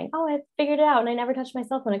not saying, oh, I figured it out and I never touch my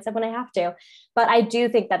cell phone except when I have to. But I do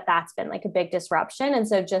think that that's been like a big disruption. And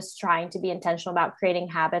so just trying to be intentional about creating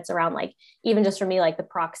habits around, like, even just for me, like the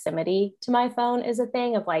proximity to my phone is a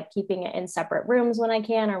thing of like keeping it in separate rooms when I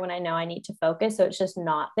can, or when I know I need to focus. So it's just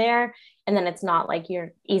not there. And then it's not like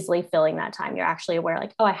you're easily filling that time. You're actually aware,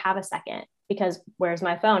 like, oh, I have a second, because where's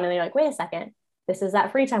my phone? And then you're like, wait a second, this is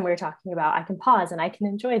that free time we were talking about. I can pause and I can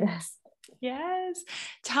enjoy this. Yes.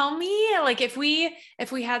 Tell me, like, if we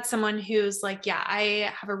had someone who's like, yeah,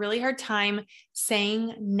 I have a really hard time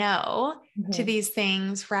saying no to these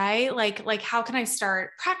things, right? Like, how can I start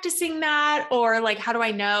practicing that? Or like, how do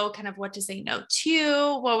I know kind of what to say no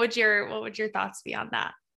to? What would your thoughts be on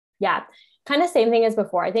that? Yeah. Kind of same thing as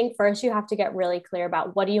before. I think first you have to get really clear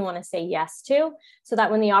about what do you want to say yes to, so that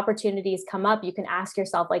when the opportunities come up, you can ask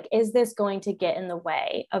yourself, like, is this going to get in the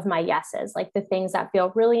way of my yeses? Like the things that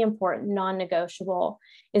feel really important, non-negotiable.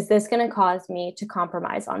 Is this going to cause me to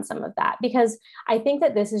compromise on some of that? Because I think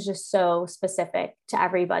that this is just so specific to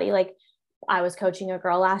everybody. Like, I was coaching a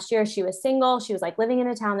girl last year. She was single. She was like living in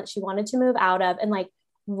a town that she wanted to move out of. And like,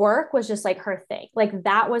 work was just like her thing. Like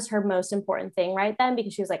that was her most important thing right then,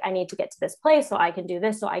 because she was like, I need to get to this place so I can do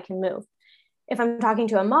this, so I can move. If I'm talking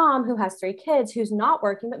to a mom who has 3 kids, who's not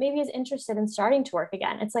working, but maybe is interested in starting to work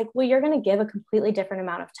again, it's like, well, you're going to give a completely different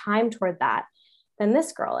amount of time toward that than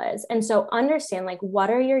this girl is. And so understand, like,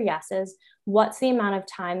 what are your yeses? What's the amount of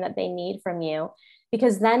time that they need from you?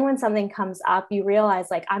 Because then when something comes up, you realize,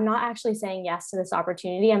 like, I'm not actually saying yes to this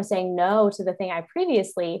opportunity. I'm saying no to the thing I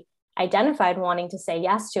previously identified wanting to say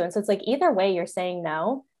yes to. And so it's like, either way, you're saying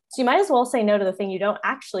no. So you might as well say no to the thing you don't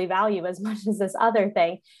actually value as much as this other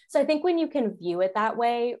thing. So I think when you can view it that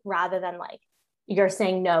way, rather than like you're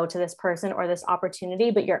saying no to this person or this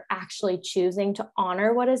opportunity, but you're actually choosing to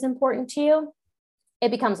honor what is important to you, it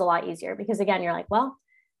becomes a lot easier, because again, you're like, well,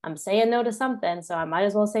 I'm saying no to something, so I might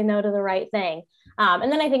as well say no to the right thing. And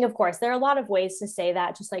then I think, of course, there are a lot of ways to say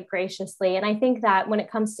that, just like graciously. And I think that when it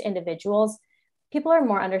comes to individuals, people are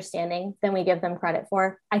more understanding than we give them credit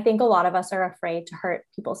for. I think a lot of us are afraid to hurt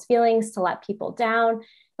people's feelings, to let people down.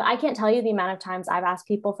 But I can't tell you the amount of times I've asked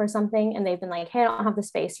people for something and they've been like, hey, I don't have the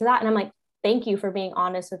space for that. And I'm like, thank you for being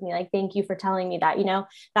honest with me. Like, thank you for telling me that. You know,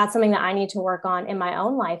 that's something that I need to work on in my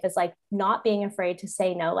own life, is like not being afraid to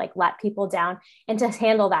say no, like let people down, and to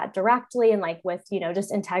handle that directly and like with, you know,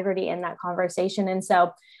 just integrity in that conversation. And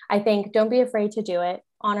so I think, don't be afraid to do it.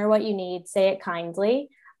 Honor what you need, say it kindly.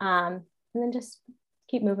 And then just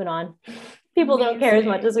keep moving on. People Amazing. Don't care as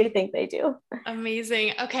much as we think they do.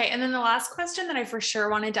 Amazing. Okay. And then the last question that I for sure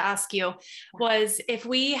wanted to ask you was, if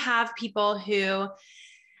we have people who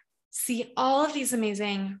see all of these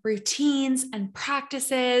amazing routines and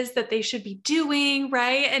practices that they should be doing,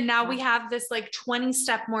 right? And now we have this like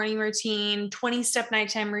 20-step morning routine, 20-step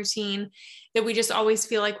nighttime routine that we just always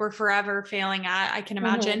feel like we're forever failing at, I can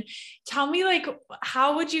imagine. Mm-hmm. Tell me, like,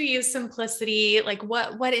 how would you use simplicity? Like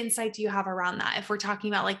what insight do you have around that? If we're talking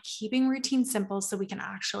about like keeping routines simple so we can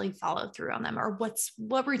actually follow through on them, or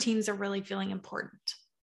what routines are really feeling important?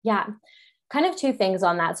 Yeah. Kind of 2 things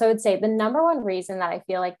on that. So I would say the number one reason that I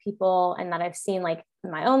feel like people, and that I've seen like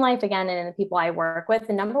in my own life again, and in the people I work with,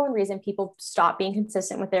 the number one reason people stop being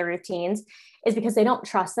consistent with their routines is because they don't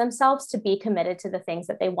trust themselves to be committed to the things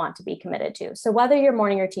that they want to be committed to. So whether your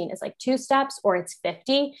morning routine is like 2 steps or it's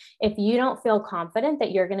 50, if you don't feel confident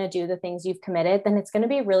that you're going to do the things you've committed, then it's going to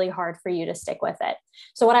be really hard for you to stick with it.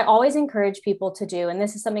 So what I always encourage people to do, and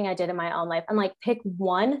this is something I did in my own life, I'm like, pick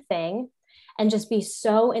one thing and just be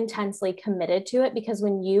so intensely committed to it, because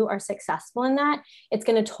when you are successful in that, it's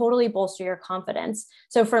going to totally bolster your confidence.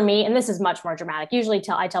 So for me, and this is much more dramatic, usually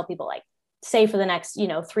I tell people, like, say for the next,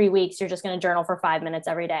 3 weeks, you're just going to journal for 5 minutes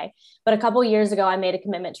every day. But a couple of years ago, I made a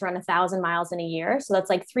commitment to run 1,000 miles in a year. So that's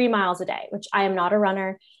like 3 miles a day, which I am not a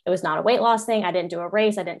runner. It was not a weight loss thing. I didn't do a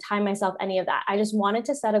race. I didn't time myself, any of that. I just wanted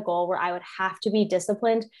to set a goal where I would have to be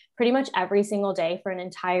disciplined pretty much every single day for an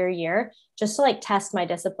entire year, just to like test my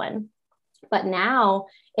discipline. But now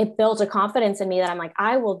it built a confidence in me that I'm like,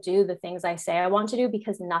 I will do the things I say I want to do,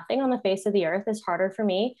 because nothing on the face of the earth is harder for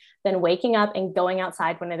me than waking up and going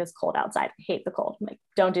outside when it is cold outside. I hate the cold. I'm like,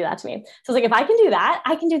 don't do that to me. So it's like, if I can do that,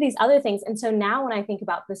 I can do these other things. And so now when I think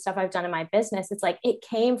about the stuff I've done in my business, it's like, it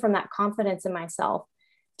came from that confidence in myself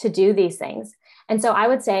to do these things. And so I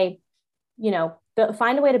would say,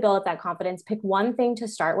 find a way to build up that confidence, pick one thing to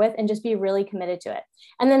start with and just be really committed to it.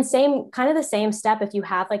 And then kind of the same step, if you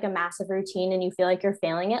have like a massive routine and you feel like you're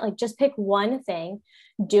failing it, like just pick one thing,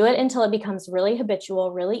 do it until it becomes really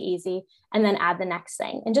habitual, really easy, and then add the next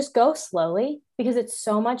thing and just go slowly, because it's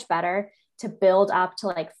so much better to build up to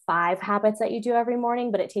like 5 habits that you do every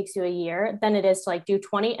morning, but it takes you a year than it is to like do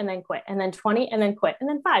 20 and then quit, and then 20 and then quit, and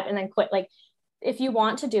then 5 and then quit. Like if you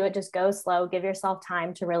want to do it, just go slow, give yourself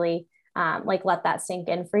time to really like let that sink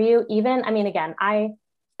in for you. Even, I mean, again, I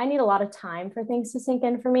need a lot of time for things to sink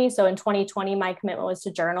in for me. So in 2020, my commitment was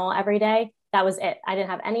to journal every day. That was it. I didn't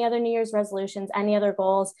have any other New Year's resolutions, any other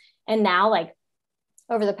goals. And now, like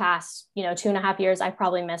over the past, 2.5 years, I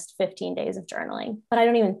probably missed 15 days of journaling, but I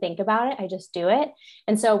don't even think about it. I just do it.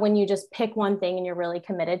 And so when you just pick one thing and you're really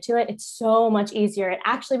committed to it, it's so much easier. It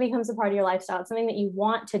actually becomes a part of your lifestyle. It's something that you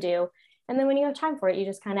want to do. And then when you have time for it, you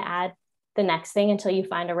just kind of add the next thing until you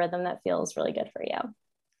find a rhythm that feels really good for you.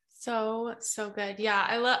 So, so good. Yeah.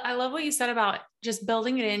 I love what you said about just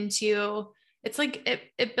building it into, it's like,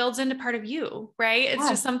 it builds into part of you, right? It's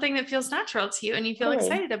just something that feels natural to you and you feel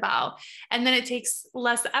excited about. And then it takes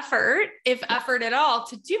less effort, if effort at all,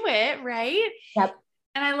 to do it. Right. Yep.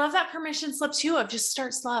 And I love that permission slip too, of just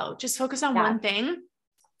start slow, just focus on one thing.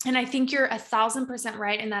 And I think you're 1,000%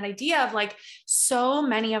 right in that idea of like, so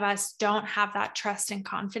many of us don't have that trust and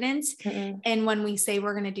confidence. And when we say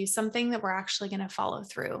we're going to do something, that we're actually going to follow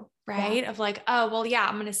through, right? Of like, oh, well, yeah,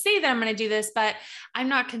 I'm going to say that I'm going to do this, but I'm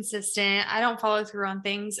not consistent. I don't follow through on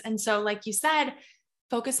things. And so like you said,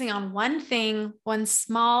 focusing on one thing, one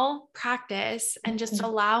small practice, and just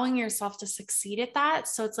allowing yourself to succeed at that.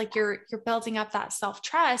 So it's like you're building up that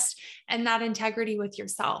self-trust and that integrity with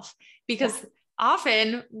yourself, because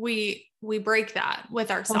often we break that with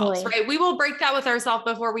ourselves, right? We will break that with ourselves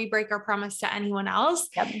before we break our promise to anyone else.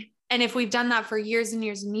 And if we've done that for years and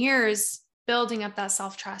years and years, building up that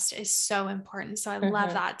self-trust is so important. So I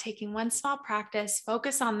love that, taking one small practice,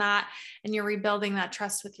 focus on that, and you're rebuilding that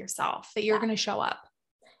trust with yourself that you're going to show up.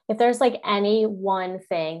 If there's like any one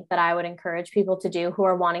thing that I would encourage people to do who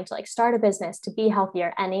are wanting to like start a business, to be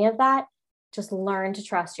healthier, any of that, just learn to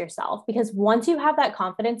trust yourself, because once you have that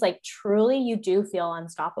confidence, like truly you do feel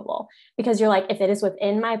unstoppable, because you're like, if it is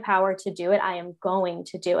within my power to do it, I am going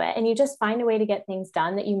to do it. And you just find a way to get things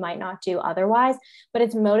done that you might not do otherwise, but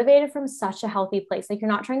it's motivated from such a healthy place. Like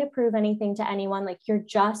you're not trying to prove anything to anyone. Like you're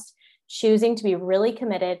just choosing to be really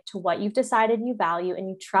committed to what you've decided you value, and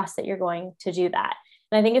you trust that you're going to do that.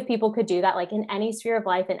 And I think if people could do that, like in any sphere of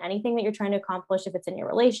life and anything that you're trying to accomplish, if it's in your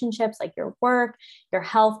relationships, like your work, your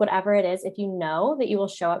health, whatever it is, if you know that you will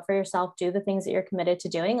show up for yourself, do the things that you're committed to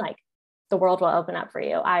doing, like the world will open up for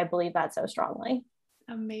you. I believe that so strongly.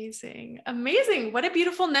 Amazing. Amazing. What a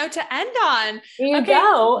beautiful note to end on. There you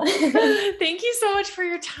go. Thank you so much for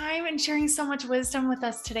your time and sharing so much wisdom with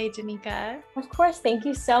us today, Danica. Of course. Thank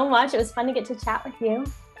you so much. It was fun to get to chat with you.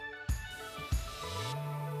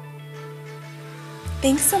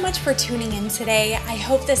 Thanks so much for tuning in today. I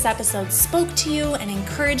hope this episode spoke to you and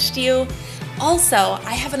encouraged you. Also,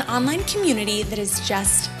 I have an online community that is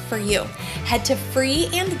just for you. Head to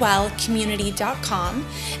freeandwellcommunity.com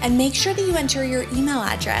and make sure that you enter your email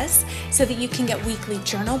address so that you can get weekly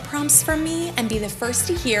journal prompts from me and be the first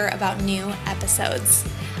to hear about new episodes.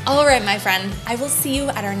 All right, my friend, I will see you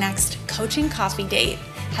at our next coaching coffee date.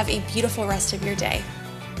 Have a beautiful rest of your day.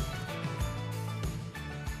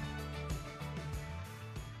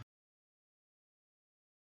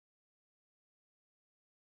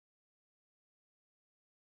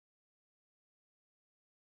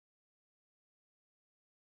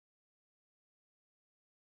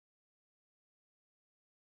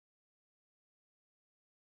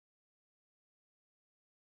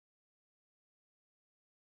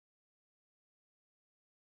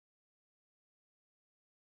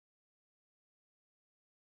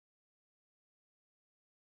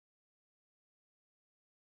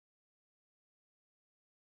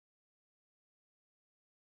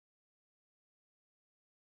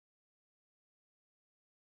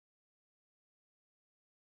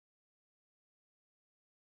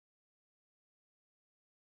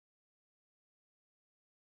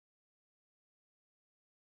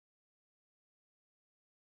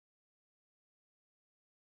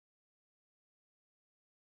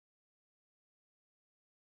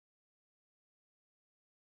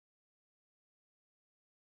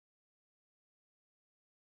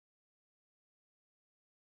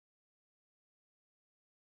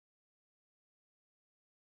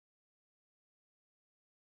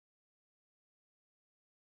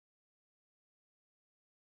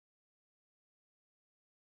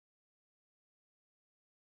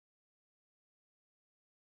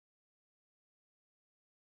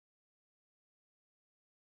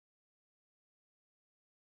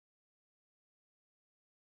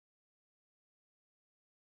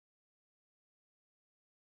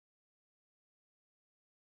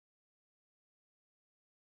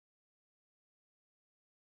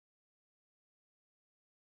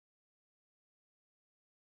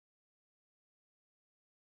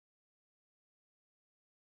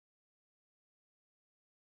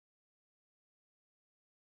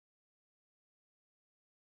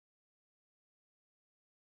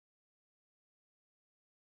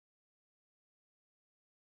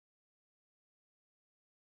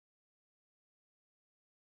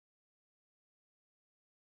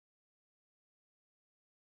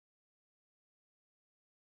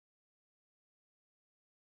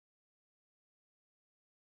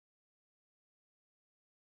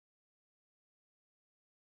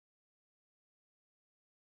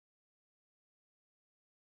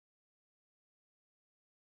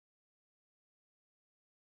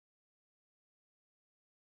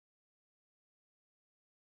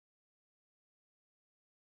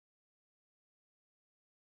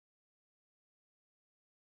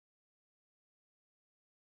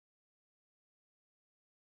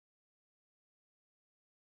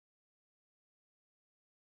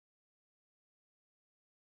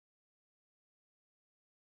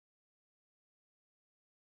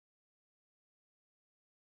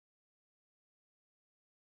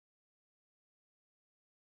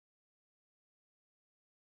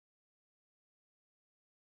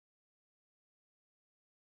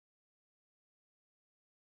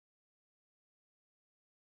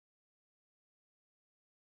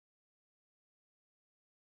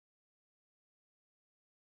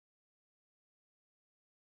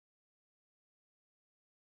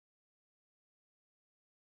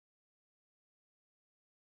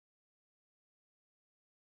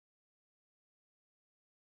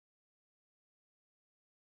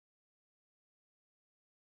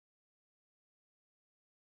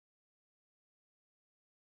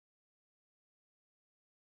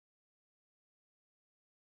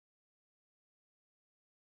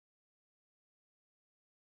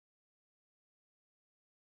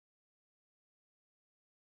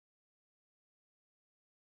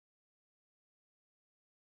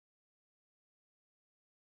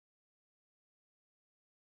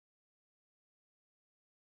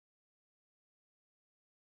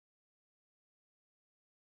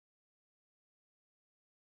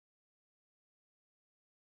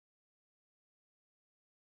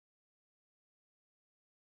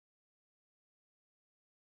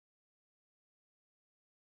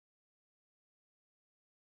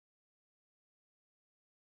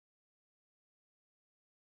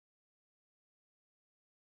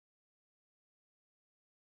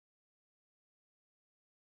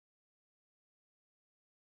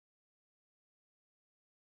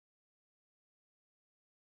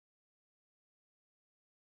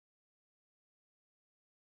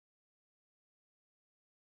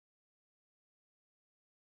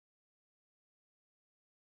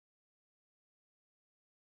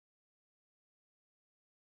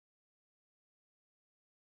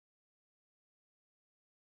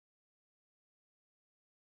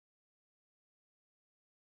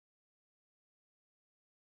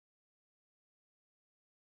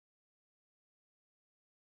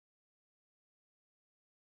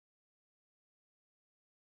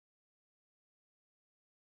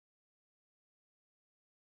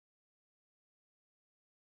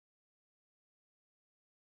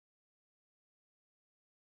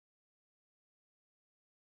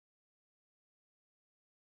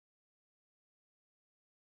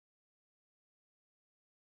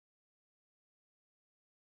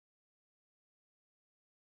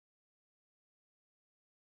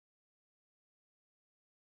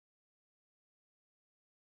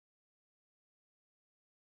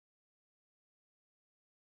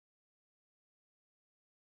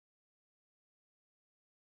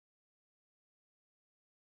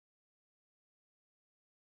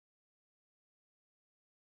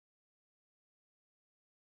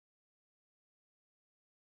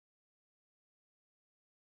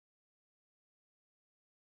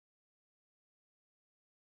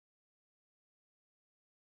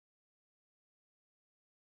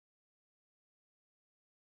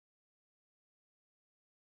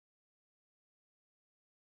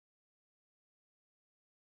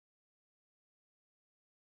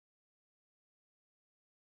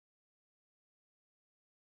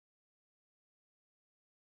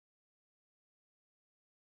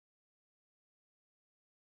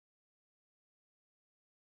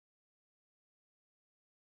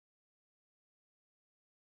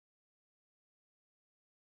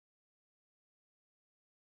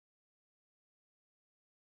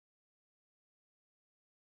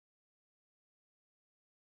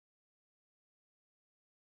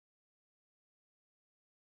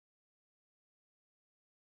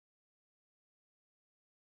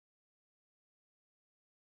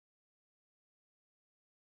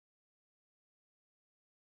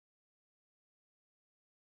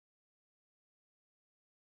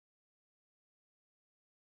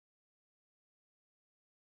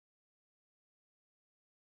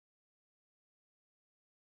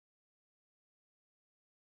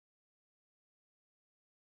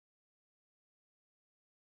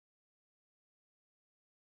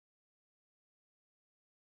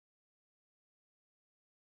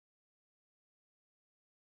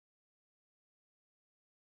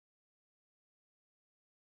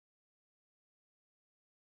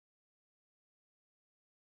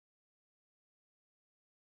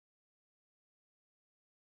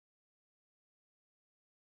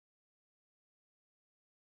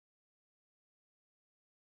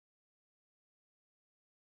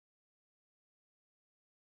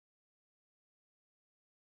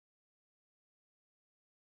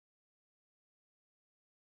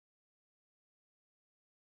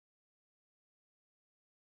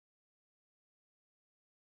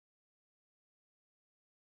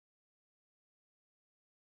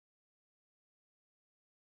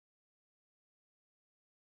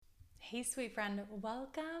 Hey, sweet friend,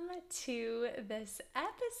 welcome to this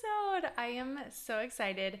episode. I am so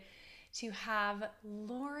excited to have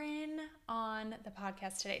Lauren on the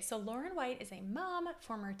podcast today. So, Lauren White is a mom,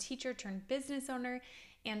 former teacher turned business owner,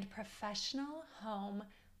 and professional home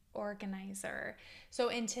organizer. So,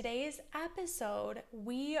 in today's episode,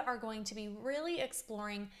 we are going to be really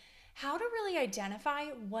exploring how to really identify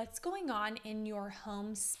what's going on in your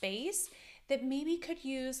home space that maybe could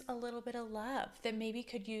use a little bit of love, that maybe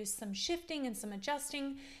could use some shifting and some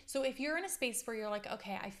adjusting. So if you're in a space where you're like,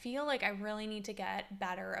 okay, I feel like I really need to get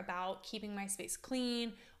better about keeping my space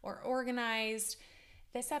clean or organized,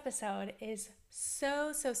 this episode is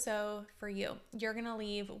so for you. You're gonna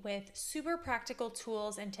leave with super practical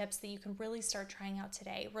tools and tips that you can really start trying out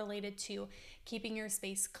today related to keeping your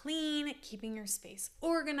space clean, keeping your space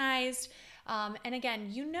organized. And again,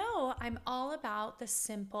 you know, I'm all about the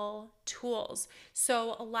simple tools.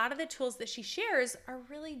 So a lot of the tools that she shares are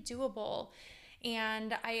really doable.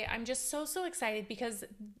 And I'm just so excited because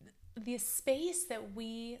the space that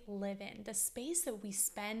we live in, the space that we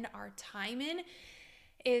spend our time in,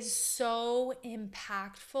 is so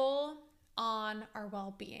impactful on our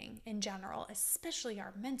well-being in general, especially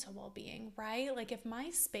our mental well-being, right? Like if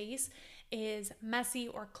my space is messy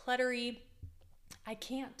or cluttery, I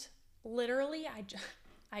can't. Literally,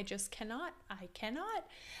 I just cannot.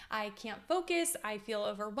 I can't focus. I feel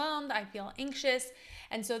overwhelmed. I feel anxious.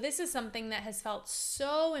 And so this is something that has felt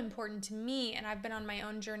so important to me. And I've been on my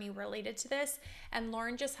own journey related to this. And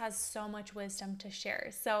Lauren just has so much wisdom to share.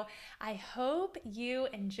 So I hope you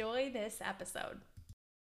enjoy this episode.